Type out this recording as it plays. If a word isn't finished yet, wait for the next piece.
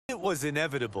was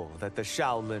inevitable that the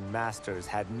Shaolin Masters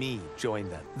had me join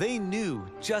them. They knew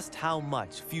just how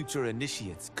much future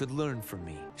initiates could learn from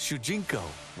me. Shujinko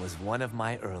was one of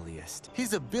my earliest.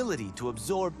 His ability to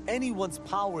absorb anyone's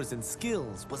powers and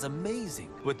skills was amazing.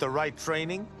 With the right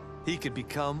training, he could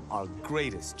become our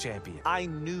greatest champion. I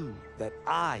knew that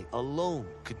I alone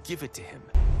could give it to him.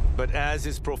 But as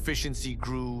his proficiency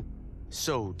grew,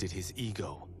 so did his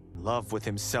ego. In love with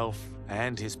himself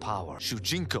and his power,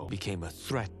 Shujinko became a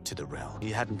threat to the realm. He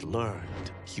hadn't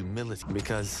learned humility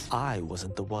because I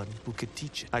wasn't the one who could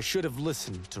teach it. I should have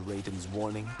listened to Raiden's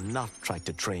warning, not tried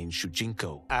to train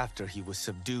Shujinko. After he was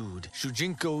subdued,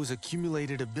 Shujinko's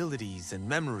accumulated abilities and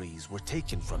memories were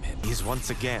taken from him. He is once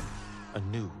again a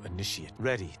new initiate,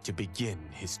 ready to begin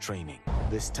his training.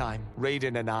 This time,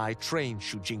 Raiden and I train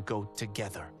Shujinko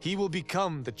together. He will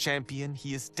become the champion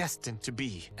he is destined to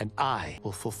be, and I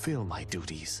will fulfill my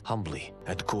duties humbly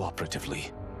and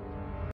cooperatively.